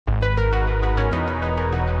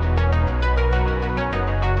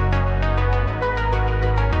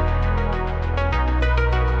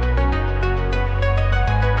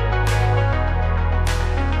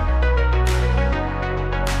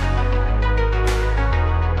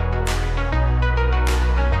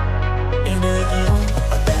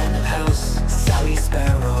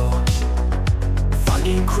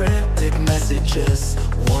messages,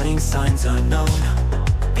 warning signs unknown.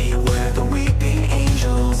 Beware the weeping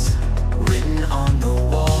angels, written on the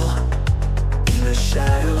wall. In the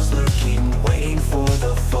shadows lurking, waiting for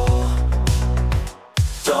the fall.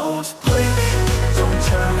 Don't blink, don't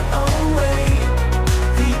turn away.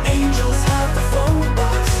 The angels have the phone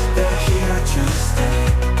box, they're here to stay.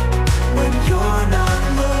 When you're not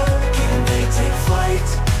looking, they take flight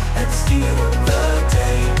and steal the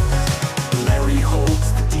day. Larry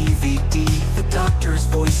holds the DVD, the doctor's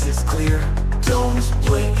voice is clear. Don't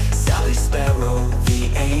blink, Sally Sparrow,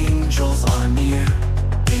 the angels are near.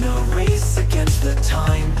 In a race against the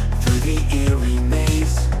time, through the eerie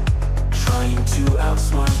maze, trying to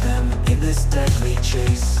outsmart them in this deadly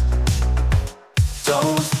chase.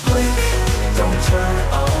 Don't blink, don't turn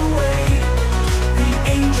away. The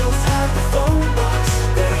angels have the phone box,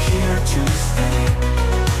 they're here to stay.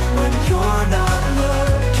 When you're not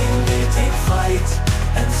looking, they take flight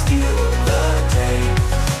and steal the day.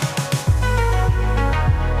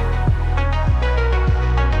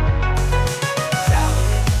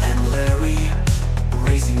 Sally and Larry,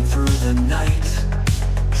 racing through the night,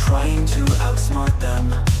 trying to outsmart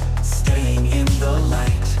them, staying in the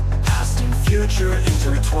light. Past and future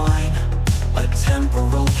intertwine, a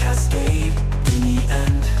temporal cascade. In the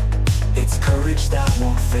end, it's courage that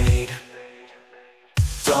won't fade.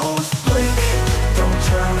 Don't blink, don't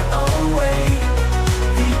turn away.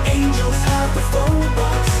 The angels have the phone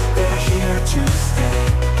box, they're here to stay.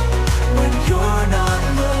 When you're not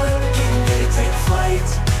looking, they take flight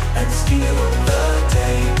and steal the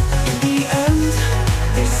day. In the end,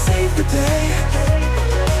 they save the day.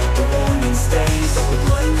 The warning stays with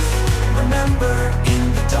life. Remember, in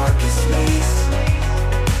the darkest maze,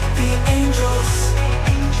 the angels,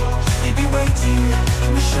 they be waiting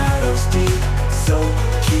in the shadows deep. So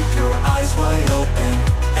keep your eyes wide open.